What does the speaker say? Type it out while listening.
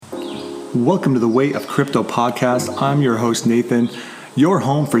Welcome to the Way of Crypto podcast. I'm your host, Nathan, your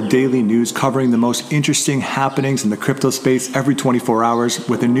home for daily news covering the most interesting happenings in the crypto space every 24 hours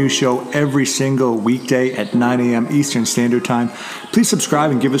with a new show every single weekday at 9 a.m. Eastern Standard Time. Please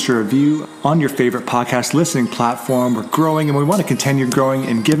subscribe and give us a review on your favorite podcast listening platform. We're growing and we want to continue growing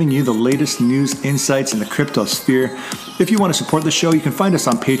and giving you the latest news insights in the crypto sphere. If you want to support the show, you can find us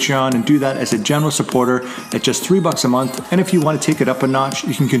on Patreon and do that as a general supporter at just $3 a month. And if you want to take it up a notch,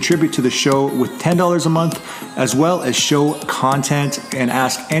 you can contribute to the show with $10 a month, as well as show content and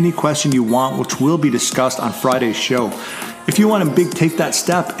ask any question you want, which will be discussed on Friday's show. If you want to take that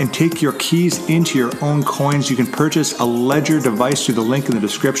step and take your keys into your own coins, you can purchase a Ledger device through the link in the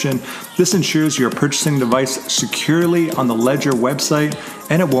description. This ensures you're purchasing the device securely on the Ledger website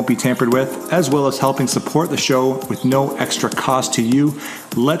and it won't be tampered with, as well as helping support the show with no extra cost to you.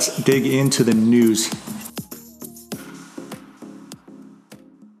 Let's dig into the news.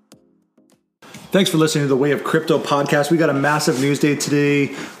 Thanks for listening to the Way of Crypto podcast. We got a massive news day today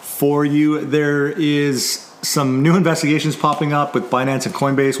for you. There is some new investigations popping up with Binance and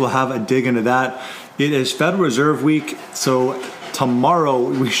Coinbase. We'll have a dig into that. It is Federal Reserve Week, so tomorrow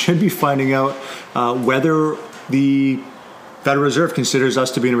we should be finding out whether the Federal Reserve considers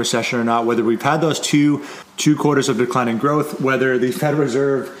us to be in a recession or not, whether we've had those two quarters of declining growth, whether the Federal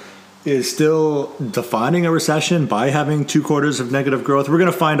Reserve is still defining a recession by having 2 quarters of negative growth. We're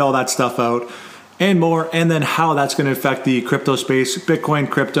going to find all that stuff out and more, and then how that's going to affect the crypto space, Bitcoin,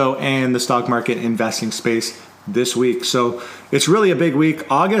 crypto, and the stock market investing space this week. So it's really a big week.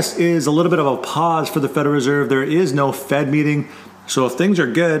 August is a little bit of a pause for the Federal Reserve. There is no Fed meeting. So if things are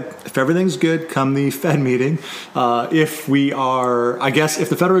good, if everything's good, come the Fed meeting. If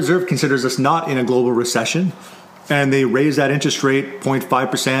the Federal Reserve considers us not in a global recession and they raise that interest rate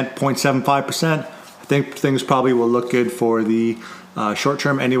 0.5%, 0.75%, I think things probably will look good for the short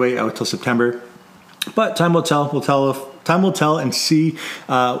term anyway, out till September. But time will tell. Time will tell and see.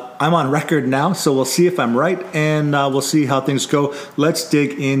 I'm on record now, so we'll see if I'm right, and we'll see how things go. Let's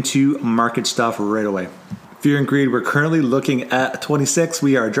dig into market stuff right away. Fear and greed, we're currently looking at 26.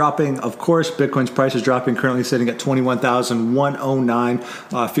 We are dropping, of course. Bitcoin's price is dropping, currently sitting at 21,109.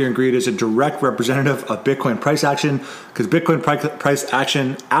 Fear and greed is a direct representative of Bitcoin price action, because Bitcoin price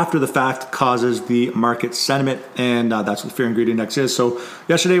action after the fact causes the market sentiment, and that's what the fear and greed index is. So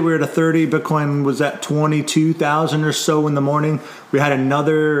yesterday we were at a 30. Bitcoin was at 22,000 or so in the morning. We had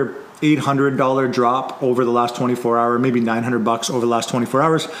another $800 drop over the last 24 hours, maybe $900 over the last 24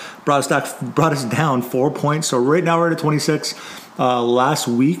 hours, brought us down 4 points. So right now we're at a 26. Last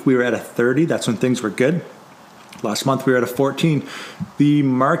week we were at a 30. That's when things were good. Last month we were at a 14. The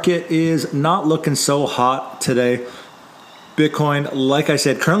market is not looking so hot today. Bitcoin, like I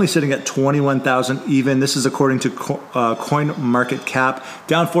said, currently sitting at 21,000 even. This is according to CoinMarketCap,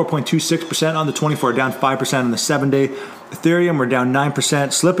 down 4.26% on the 24, down 5% on the 7-day. Ethereum, we're down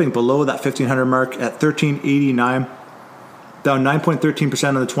 9%, slipping below that 1,500 mark at 1,389, down 9.13%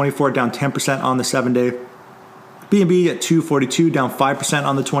 on the 24, down 10% on the 7-day. BNB at 242, down 5%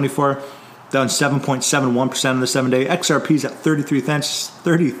 on the 24, down 7.71% on the 7-day. XRP's at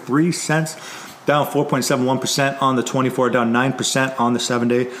 33 cents, down 4.71% on the 24, down 9% on the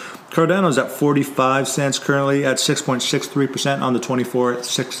 7-day. Cardano's at 45 cents, currently at 6.63% on the 24, at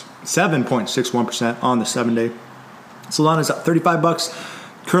 7.61% on the 7-day. Solana's at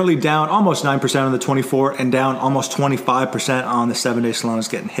 $35, currently down almost 9% on the 24 and down almost 25% on the 7-day. Solana's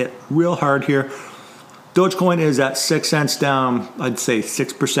getting hit real hard here. Dogecoin is at 6 cents, down, I'd say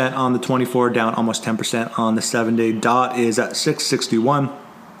 6% on the 24, down almost 10% on the 7-day. DOT is at 661,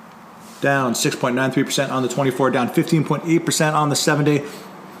 down 6.93% on the 24, down 15.8% on the 7-day.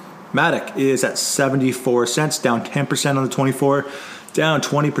 Matic is at 74 cents, down 10% on the 24, down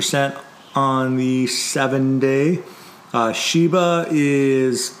 20% on the 7-day. Shiba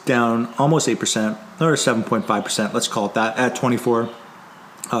is down almost 8%, or 7.5%, let's call it that, at 24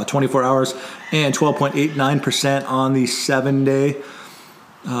 hours, and 12.89% on the 7-day.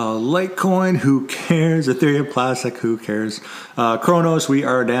 Litecoin, who cares? Ethereum Classic, who cares? Kronos, we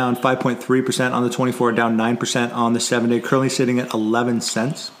are down 5.3% on the 24, down 9% on the 7-day, currently sitting at 11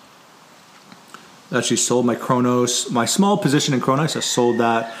 cents. Actually sold my small position in Kronos. I sold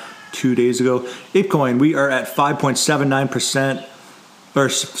that 2 days ago. ApeCoin, we are at 5.79%, or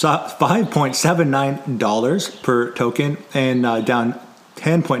 $5.79 per token, and down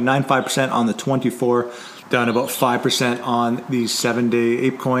 10.95% on the 24, down about 5% on the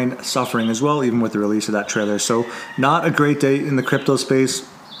 7-day. ApeCoin suffering as well, even with the release of that trailer. So not a great day in the crypto space.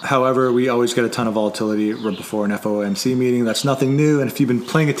 However, we always get a ton of volatility right before an FOMC meeting. That's nothing new. And if you've been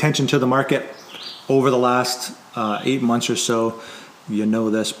paying attention to the market over the last 8 months or so, You know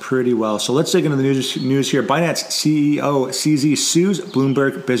this pretty well. So let's dig into the news here. Binance CEO CZ sues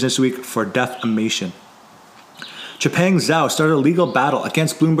Bloomberg Businessweek for defamation. Changpeng Zhao started a legal battle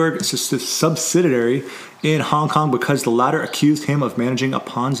against Bloomberg's subsidiary in Hong Kong because the latter accused him of managing a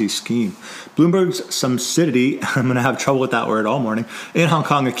Ponzi scheme. Bloomberg's subsidiary, I'm going to have trouble with that word all morning, in Hong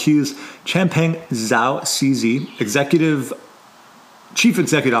Kong accused Changpeng Zhao CZ, Chief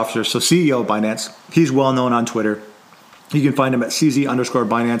Executive Officer, so CEO of Binance. He's well known on Twitter. You can find him at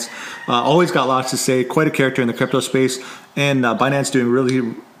CZ_Binance. Always got lots to say, quite a character in the crypto space. And Binance doing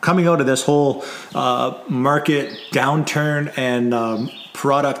really, coming out of this whole market downturn and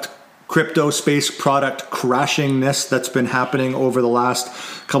crypto space product crashingness that's been happening over the last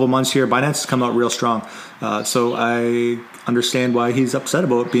couple months here. Binance has come out real strong. So I understand why he's upset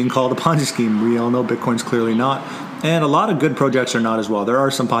about being called a Ponzi scheme. We all know Bitcoin's clearly not. And a lot of good projects are not as well. There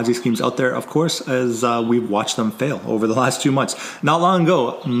are some Ponzi schemes out there, of course, as we've watched them fail over the last 2 months. Not long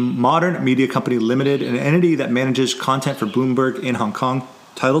ago, Modern Media Company Limited, an entity that manages content for Bloomberg in Hong Kong,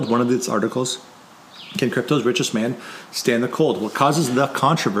 titled one of its articles, "Can Crypto's Richest Man Stand the Cold?" What caused the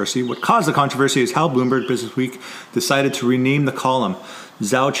controversy is how Bloomberg Businessweek decided to rename the column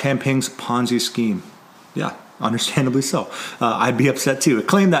Zhao Changpeng's Ponzi Scheme. Yeah, understandably so. I'd be upset too. It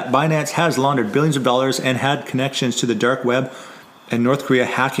claimed that Binance has laundered billions of dollars and had connections to the dark web and North Korea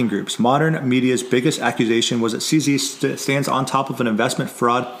hacking groups. Modern Media's biggest accusation was that CZ stands on top of an investment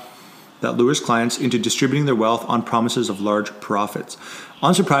fraud that lures clients into distributing their wealth on promises of large profits.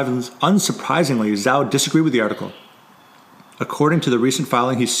 Unsurprisingly, Zhao disagreed with the article. According to the recent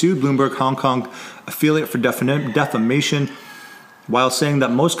filing, he sued Bloomberg Hong Kong affiliate for defamation, while saying that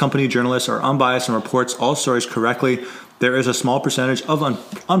most company journalists are unbiased and reports all stories correctly. There is a small percentage of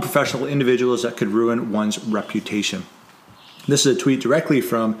unprofessional individuals that could ruin one's reputation. This is a tweet directly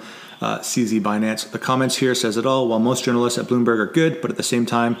from CZ Binance. The comments here says it all. While most journalists at Bloomberg are good, but at the same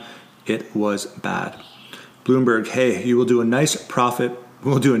time, it was bad. Bloomberg, hey, we'll do a nice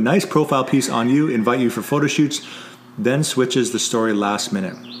profile piece on you, invite you for photo shoots, then switches the story last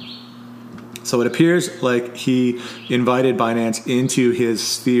minute. So it appears like he invited Binance into his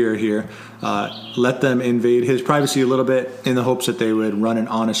sphere here, let them invade his privacy a little bit in the hopes that they would run an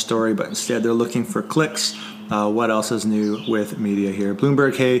honest story, but instead they're looking for clicks. What else is new with media here?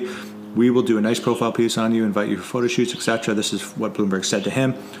 Bloomberg, hey, we will do a nice profile piece on you, invite you for photo shoots, etc. This is what Bloomberg said to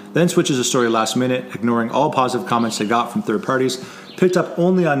him. Then switches the story last minute, ignoring all positive comments they got from third parties, picked up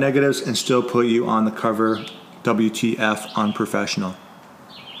only on negatives, and still put you on the cover. WTF, unprofessional.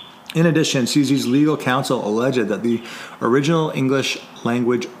 In addition, CZ's legal counsel alleged that the original English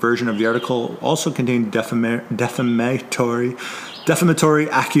language version of the article also contained defamatory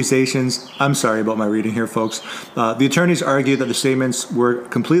accusations. I'm sorry about my reading here, folks. The attorneys argued that the statements were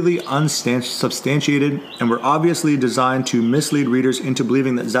completely unsubstantiated and were obviously designed to mislead readers into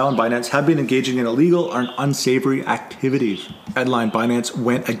believing that Zhao and Binance had been engaging in illegal or unsavory activities. Headline: Binance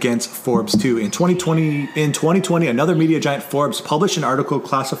went against Forbes too. In 2020, another media giant, Forbes, published an article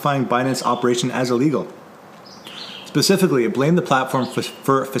classifying Binance operation as illegal. Specifically, it blamed the platform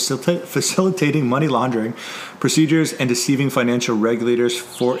for facilitating money laundering procedures and deceiving financial regulators.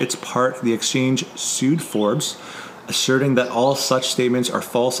 For its part, the exchange sued Forbes, asserting that all such statements are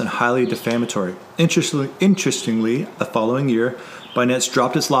false and highly defamatory. Interestingly, the following year, Binance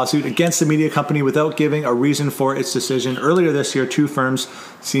dropped its lawsuit against the media company without giving a reason for its decision. Earlier this year, two firms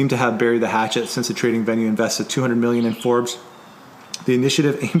seem to have buried the hatchet since the trading venue invested $200 million in Forbes. The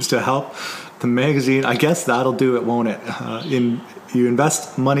initiative aims to help the magazine. I guess that'll do it, won't it? You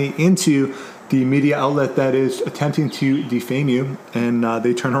invest money into the media outlet that is attempting to defame you, and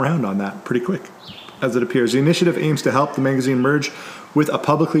they turn around on that pretty quick, as it appears. The initiative aims to help the magazine merge with a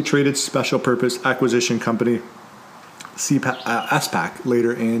publicly traded special purpose acquisition company, SPAC,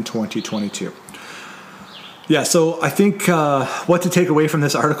 later in 2022. Yeah, so I think what to take away from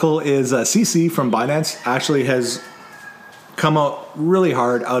this article is CC from Binance actually has come out really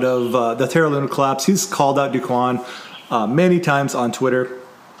hard out of the Terra Luna collapse. He's called out Duquan many times on Twitter.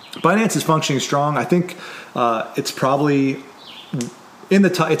 Binance is functioning strong. I think it's probably in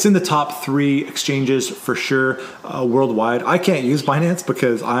the top 3 exchanges for sure worldwide. I can't use Binance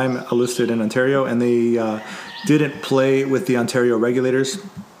because I'm listed in Ontario, and they didn't play with the Ontario regulators.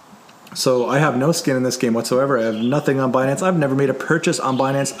 So I have no skin in this game whatsoever. I have nothing on Binance. I've never made a purchase on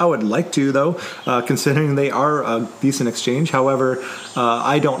Binance. I would like to, though, considering they are a decent exchange. However,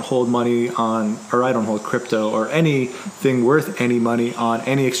 I don't hold money on, or I don't hold crypto or anything worth any money on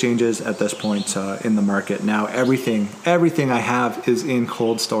any exchanges at this point in the market. Now, everything I have is in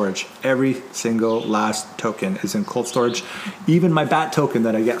cold storage. Every single last token is in cold storage. Even my BAT token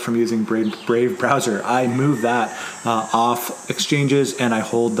that I get from using Brave browser, I move that off exchanges and I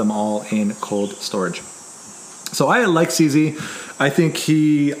hold them all in cold storage. So I like CZ. I think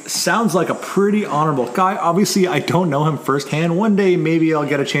he sounds like a pretty honorable guy. Obviously, I don't know him firsthand. One day, maybe I'll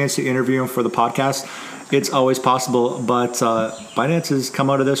get a chance to interview him for the podcast. It's always possible, but Binance has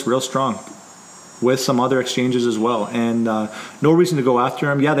come out of this real strong with some other exchanges as well. And no reason to go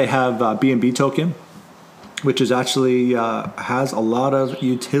after him. Yeah, they have BNB token, which is actually has a lot of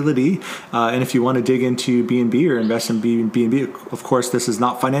utility. And if you want to dig into BNB or invest in BNB, of course, this is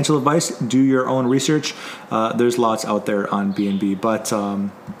not financial advice. Do your own research. There's lots out there on BNB. But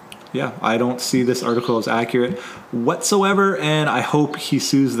yeah, I don't see this article as accurate whatsoever, and I hope he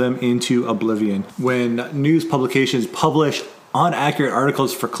sues them into oblivion. When news publications publish inaccurate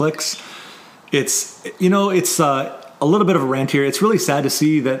articles for clicks, it's a little bit of a rant here. It's really sad to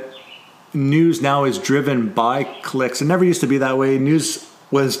see that news now is driven by clicks. It never used to be that way. News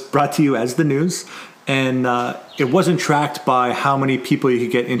was brought to you as the news, and it wasn't tracked by how many people you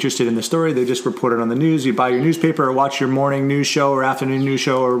could get interested in the story. They just reported on the news. You buy your newspaper or watch your morning news show or afternoon news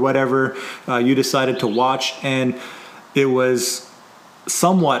show or whatever you decided to watch, and it was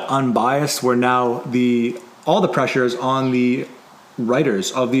somewhat unbiased, where now all the pressure is on the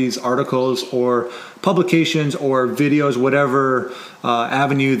writers of these articles or publications or videos, whatever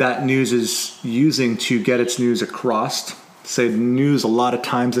avenue that news is using to get its news across. Say news a lot of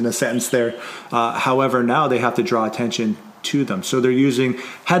times in a sentence there. However, now they have to draw attention to them. So they're using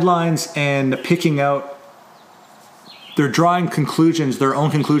headlines and they're drawing conclusions, their own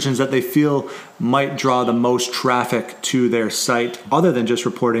conclusions that they feel might draw the most traffic to their site, other than just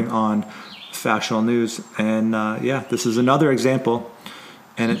reporting on factual news. And this is another example,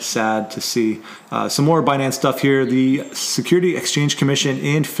 and it's sad to see. Some more Binance stuff here. The Securities Exchange Commission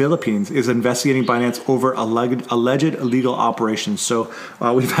in Philippines is investigating Binance over alleged illegal operations. So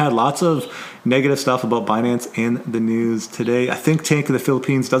we've had lots of negative stuff about Binance in the news today. A think tank in the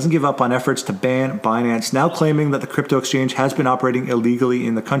Philippines doesn't give up on efforts to ban Binance, now claiming that the crypto exchange has been operating illegally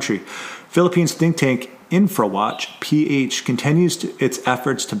in the country. Philippines think tank InfraWatch PH continues its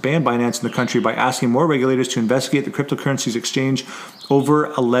efforts to ban Binance in the country by asking more regulators to investigate the cryptocurrencies exchange over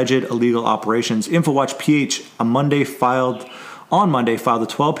alleged illegal operations. InfraWatch PH on Monday filed a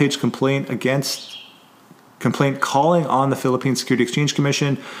 12-page complaint calling on the Philippines Securities Exchange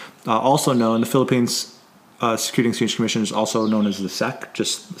Commission, also known, the Philippines Securities Exchange Commission is also known as the SEC,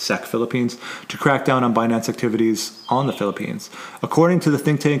 just SEC Philippines, to crack down on Binance activities on the Philippines. According to the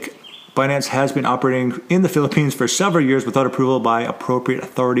think tank, Binance has been operating in the Philippines for several years without approval by appropriate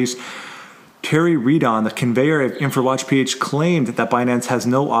authorities. Terry Redon, the conveyor of InfraWatch PH, claimed that Binance has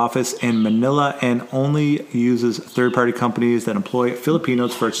no office in Manila and only uses third-party companies that employ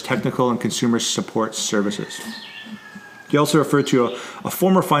Filipinos for its technical and consumer support services. He also referred to a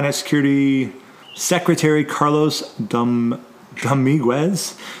former Finance Security Secretary, Carlos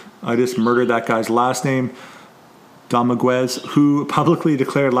Dominguez. I just murdered that guy's last name. Dominguez, who publicly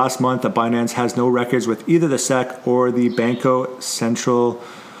declared last month that Binance has no records with either the SEC or the Banco Central.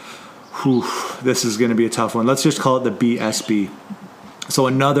 This is going to be a tough one. Let's just call it the BSB. So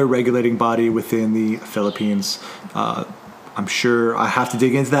another regulating body within the Philippines. I'm sure I have to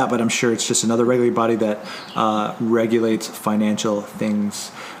dig into that, but I'm sure it's just another regulating body that regulates financial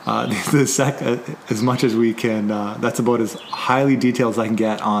things. The SEC, as much as we can, that's about as highly detailed as I can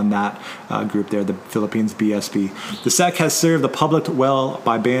get on that group there, the Philippines BSB. The SEC has served the public well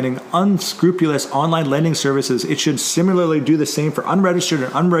by banning unscrupulous online lending services. It should similarly do the same for unregistered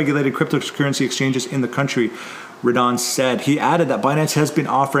and unregulated cryptocurrency exchanges in the country, Redon said. He added that Binance has been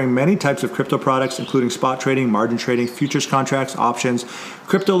offering many types of crypto products, including spot trading, margin trading, futures contracts, options,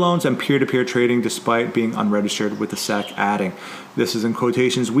 crypto loans, and peer-to-peer trading, despite being unregistered, with the SEC adding, this is in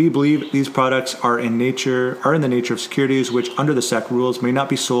quotations, "We believe these products are in the nature of securities, which under the SEC rules may not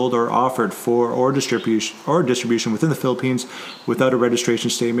be sold or offered for or distribution within the Philippines without a registration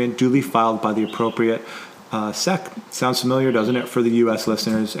statement duly filed by the appropriate SEC." Sounds familiar, doesn't it, for the U.S.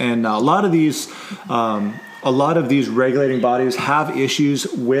 listeners? And a lot of these regulating bodies have issues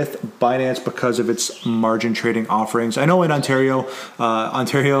with Binance because of its margin trading offerings. I know in Ontario,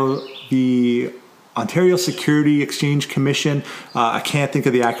 the Ontario Securities Exchange Commission, I can't think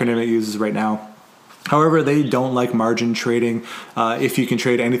of the acronym it uses right now. However, they don't like margin trading if you can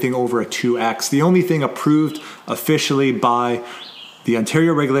trade anything over a 2x. The only thing approved officially by the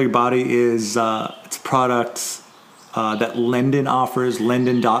Ontario regulated body is its products that Lendin offers,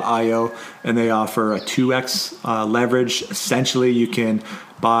 lendin.io, and they offer a 2x leverage. Essentially, you can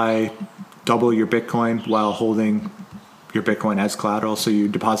buy double your Bitcoin while holding your Bitcoin as collateral. So you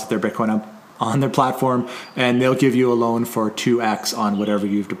deposit their Bitcoin up on their platform, and they'll give you a loan for 2x on whatever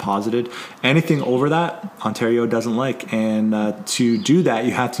you've deposited. Anything over that, Ontario doesn't like. And to do that,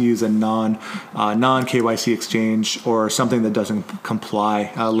 you have to use a non-KYC exchange or something that doesn't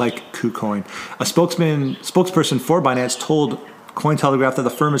comply, like KuCoin. A spokesperson for Binance told Cointelegraph that the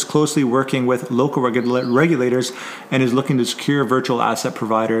firm is closely working with local regulators and is looking to secure virtual asset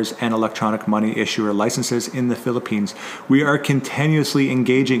providers and electronic money issuer licenses in the Philippines. We are continuously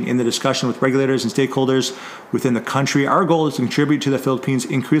engaging in the discussion with regulators and stakeholders within the country. Our goal is to contribute to the Philippines'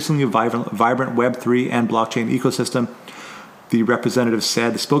 increasingly vibrant Web3 and blockchain ecosystem, the representative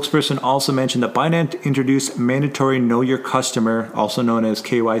said. The spokesperson also mentioned that Binance introduced mandatory Know Your Customer, also known as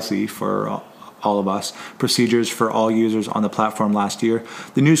KYC for all of us, procedures for all users on the platform last year.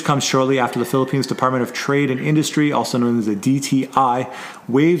 The news comes shortly after the Philippines Department of Trade and Industry, also known as the DTI,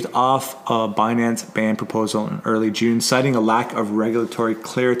 waved off a Binance ban proposal in early June, citing a lack of regulatory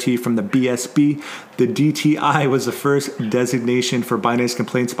clarity from the BSB. The DTI was the first designation for Binance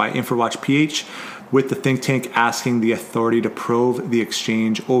complaints by InfoWatch PH, with the think tank asking the authority to probe the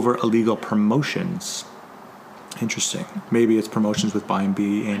exchange over illegal promotions. Interesting. Maybe it's promotions with buying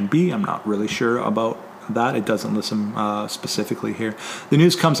B and B. I'm not really sure about that. It doesn't list them specifically here. The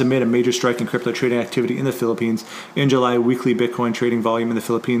news comes amid a major strike in crypto trading activity in the Philippines. In July, weekly Bitcoin trading volume in the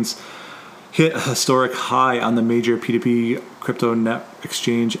Philippines hit a historic high on the major P2P crypto net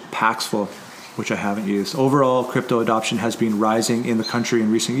exchange Paxful, which I haven't used. Overall, crypto adoption has been rising in the country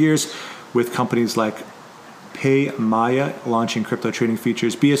in recent years, with companies like PayMaya launching crypto trading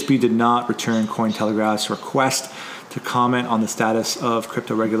features. BSB did not return Cointelegraph's request to comment on the status of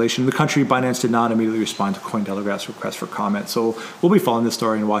crypto regulation in the country. Binance did not immediately respond to Cointelegraph's request for comment. So we'll be following this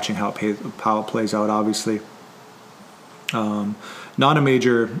story and watching how it plays out, obviously. Not a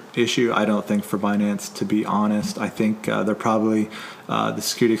major issue, I don't think, for Binance, to be honest. I think they're probably, the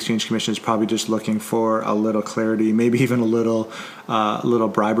Security Exchange Commission is probably just looking for a little clarity, maybe even a little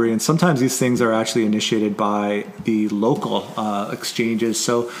bribery. And sometimes these things are actually initiated by the local exchanges.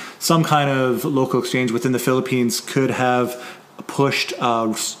 So some kind of local exchange within the Philippines could have pushed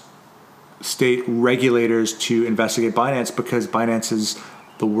state regulators to investigate Binance, because Binance is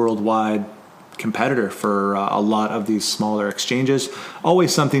the worldwide competitor for a lot of these smaller exchanges.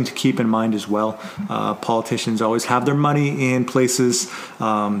 Always something to keep in mind as well. Politicians always have their money in places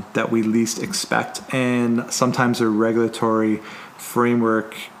that we least expect, and sometimes their regulatory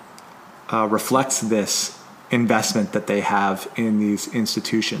framework reflects this investment that they have in these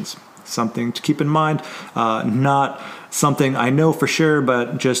institutions. Something to keep in mind. Not something I know for sure,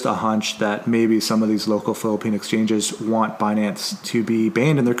 but just a hunch that maybe some of these local Philippine exchanges want Binance to be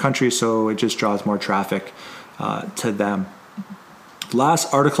banned in their country, so it just draws more traffic to them.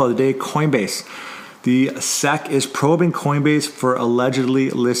 Last article of the day, Coinbase. The SEC is probing Coinbase for allegedly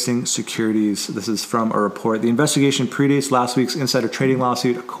listing securities. This is from a report. The investigation predates last week's insider trading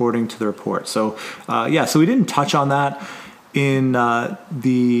lawsuit, according to the report. So so we didn't touch on that in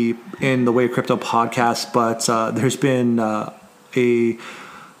the Way of Crypto podcast, but there's been a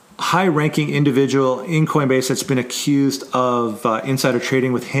high-ranking individual in Coinbase that's been accused of insider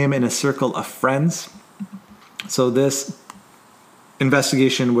trading with him and a circle of friends. So this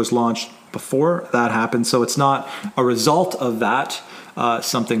investigation was launched before that happened, so it's not a result of that.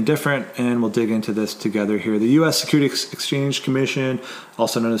 Something different, and we'll dig into this together here. The U.S. Securities Exchange Commission,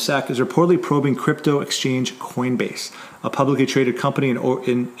 also known as SEC, is reportedly probing crypto exchange Coinbase, a publicly traded company,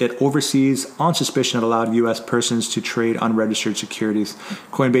 and it oversees on suspicion that allowed U.S. persons to trade unregistered securities.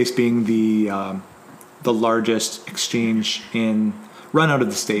 Coinbase being the largest exchange run out of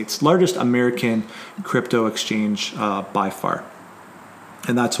the States, largest American crypto exchange by far.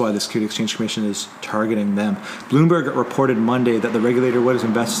 And that's why the Securities Exchange Commission is targeting them. Bloomberg reported Monday that the regulator was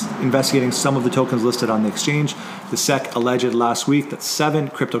investigating some of the tokens listed on the exchange. The SEC alleged last week that 7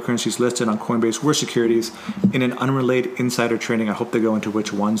 cryptocurrencies listed on Coinbase were securities in an unrelated insider trading. I hope they go into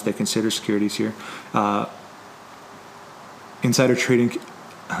which ones they consider securities here. Insider trading.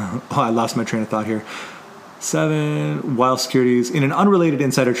 I lost my train of thought here. 7 wild securities in an unrelated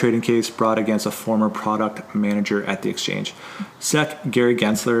insider trading case brought against a former product manager at the exchange. SEC Gary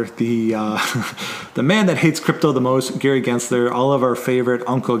Gensler, the man that hates crypto the most, Gary Gensler, all of our favorite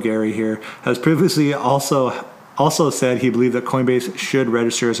Uncle Gary here, has previously also also said he believed that Coinbase should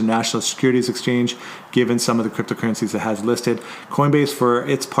register as a national securities exchange given some of the cryptocurrencies it has listed. Coinbase, for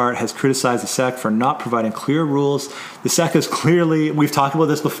its part, has criticized the SEC for not providing clear rules. The SEC is clearly, we've talked about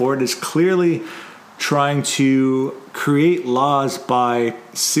this before, it is clearly trying to create laws by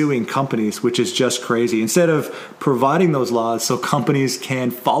suing companies, which is just crazy. Instead of providing those laws so companies can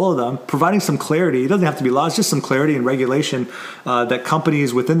follow them, providing some clarity, it doesn't have to be laws, just some clarity and regulation that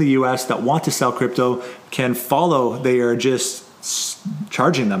companies within the US that want to sell crypto can follow. They are just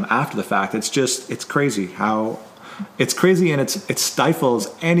charging them after the fact. It's crazy how it's crazy, and it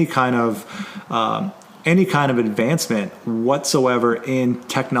stifles any kind of advancement whatsoever in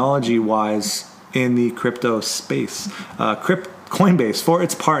technology-wise in the crypto space. Coinbase, for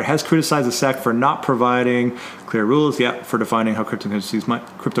its part, has criticized the SEC for not providing clear rules for defining how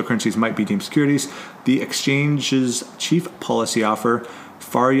cryptocurrencies might be deemed securities. The exchange's chief policy officer,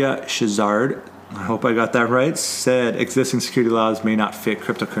 Faria Shazard, I hope I got that right, said existing security laws may not fit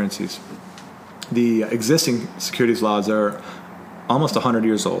cryptocurrencies. The existing securities laws are almost 100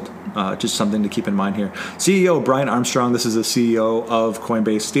 years old. Just something to keep in mind here. CEO Brian Armstrong, this is the CEO of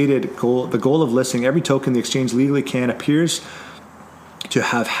Coinbase, stated the goal of listing every token the exchange legally can appears to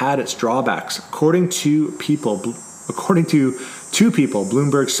have had its drawbacks. According to two people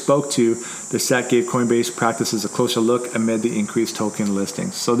Bloomberg spoke to, the SEC gave Coinbase practices a closer look amid the increased token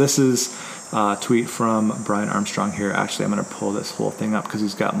listings. So this is a tweet from Brian Armstrong here. Actually, I'm going to pull this whole thing up because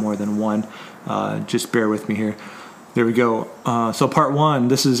he's got more than one. Just bear with me here. There we go. So part one,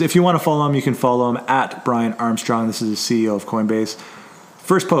 this is, if you want to follow him, you can follow him at Brian Armstrong. This is the CEO of Coinbase.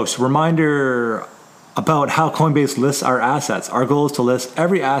 First post, reminder about how Coinbase lists our assets. Our goal is to list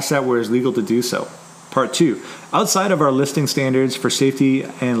every asset where it's legal to do so. Part two, outside of our listing standards for safety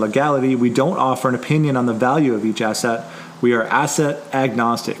and legality, we don't offer an opinion on the value of each asset. We are asset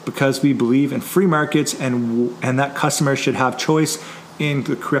agnostic because we believe in free markets and that customers should have choice in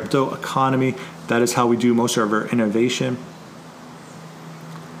the crypto economy. That is how we do most of our innovation.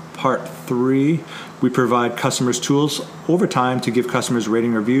 Part three, we provide customers tools over time to give customers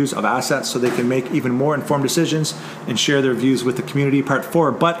rating reviews of assets so they can make even more informed decisions and share their views with the community. Part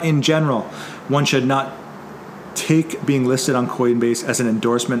four, but in general, one should not take being listed on Coinbase as an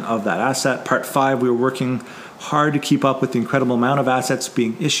endorsement of that asset. Part five, we are working hard to keep up with the incredible amount of assets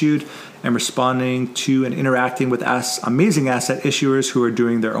being issued and responding to and interacting with amazing asset issuers who are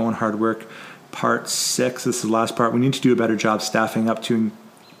doing their own hard work. Part six, this is the last part, we need to do a better job staffing up to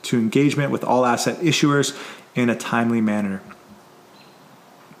engagement with all asset issuers in a timely manner.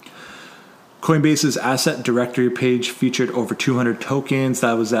 Coinbase's asset directory page featured over 200 tokens.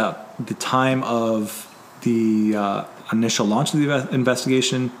 That was at the time of the initial launch of the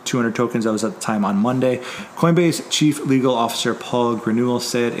investigation. 200 tokens, that was at the time on Monday. Coinbase Chief Legal Officer Paul Granule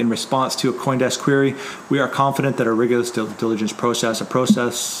said in response to a CoinDesk query, we are confident that our rigorous diligence process, a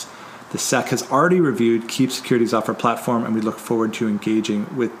process the SEC has already reviewed, keeps securities off our platform, and we look forward to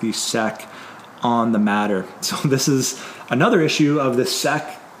engaging with the SEC on the matter. So this is another issue of the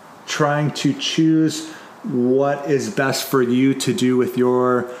SEC trying to choose what is best for you to do with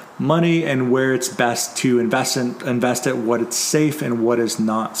your money and where it's best to invest it, what it's safe and what is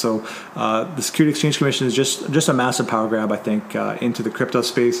not. So the Securities Exchange Commission is just a massive power grab, I think, into the crypto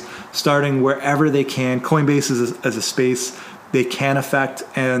space, starting wherever they can. Coinbase is a space they can affect,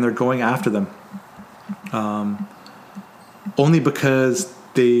 and they're going after them only because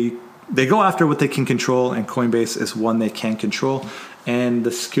they go after what they can control, and Coinbase is one they can control. And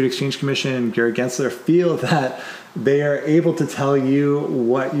the Securities Exchange Commission and Gary Gensler feel that they are able to tell you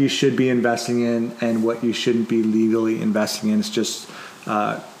what you should be investing in and what you shouldn't be legally investing in. It's just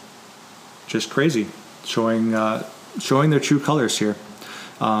crazy, showing their true colors here.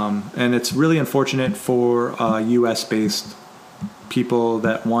 And it's really unfortunate for US-based people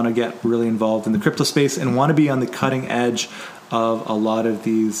that want to get really involved in the crypto space and want to be on the cutting edge of a lot of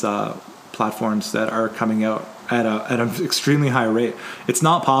these platforms that are coming out at an extremely high rate. It's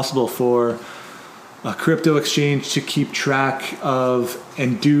not possible for a crypto exchange to keep track of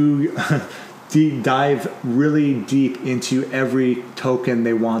and do dive really deep into every token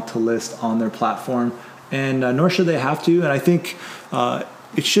they want to list on their platform, and nor should they have to. And I think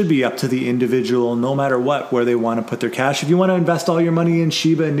it should be up to the individual, no matter what, where they want to put their cash. If you want to invest all your money in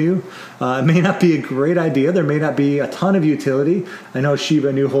Shiba Inu, it may not be a great idea. There may not be a ton of utility. I know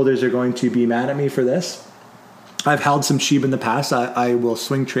Shiba Inu holders are going to be mad at me for this. I've held some Shiba in the past. I will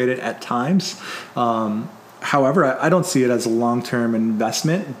swing trade it at times. However, I don't see it as a long-term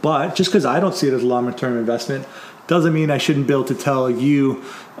investment. But just because I don't see it as a long-term investment doesn't mean I shouldn't be able to tell you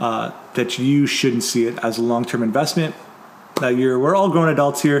that you shouldn't see it as a long-term investment. we're all grown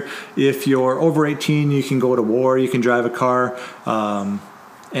adults here. If you're over 18, you can go to war, you can drive a car,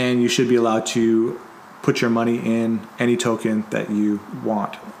 and you should be allowed to put your money in any token that you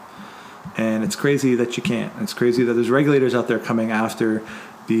want. And it's crazy that you can't. It's crazy that there's regulators out there coming after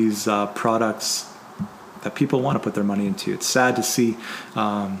these products that people want to put their money into. It's sad to see.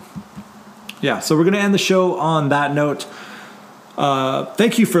 So we're going to end the show on that note.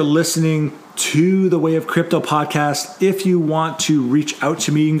 Thank you for listening to the Way of Crypto podcast. If you want to reach out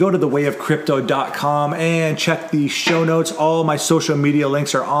to me, you can go to thewayofcrypto.com and check the show notes. All my social media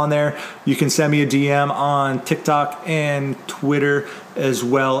links are on there. You can send me a DM on TikTok and Twitter as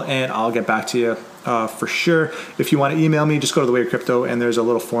well, and I'll get back to you for sure. If you want to email me, just go to the Way of Crypto, and there's a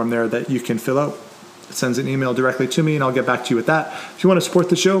little form there that you can fill out. It sends an email directly to me, and I'll get back to you with that. If you want to support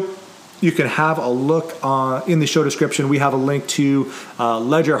the show, you can have a look in the show description. We have a link to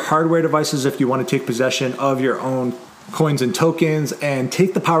Ledger hardware devices if you want to take possession of your own coins and tokens and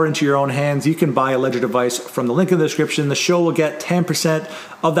take the power into your own hands. You can buy a Ledger device from the link in the description. The show will get 10%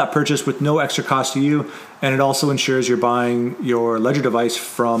 of that purchase with no extra cost to you, and it also ensures you're buying your Ledger device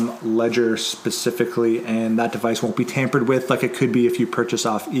from Ledger specifically, and that device won't be tampered with like it could be if you purchase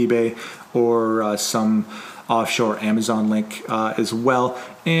off eBay or some offshore Amazon link as well.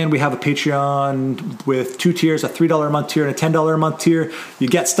 And we have a Patreon with 2 tiers, a $3 a month tier and a $10 a month tier. You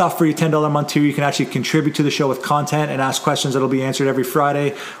get stuff for your $10 a month tier. You can actually contribute to the show with content and ask questions that'll be answered every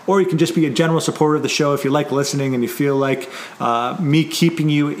Friday. Or you can just be a general supporter of the show if you like listening and you feel like me keeping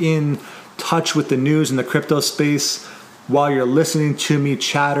you in touch with the news in the crypto space while you're listening to me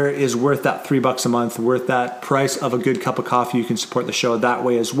chatter is worth that $3 a month, worth that price of a good cup of coffee. You can support the show that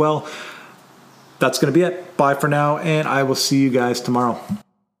way as well. That's going to be it. Bye for now, and I will see you guys tomorrow.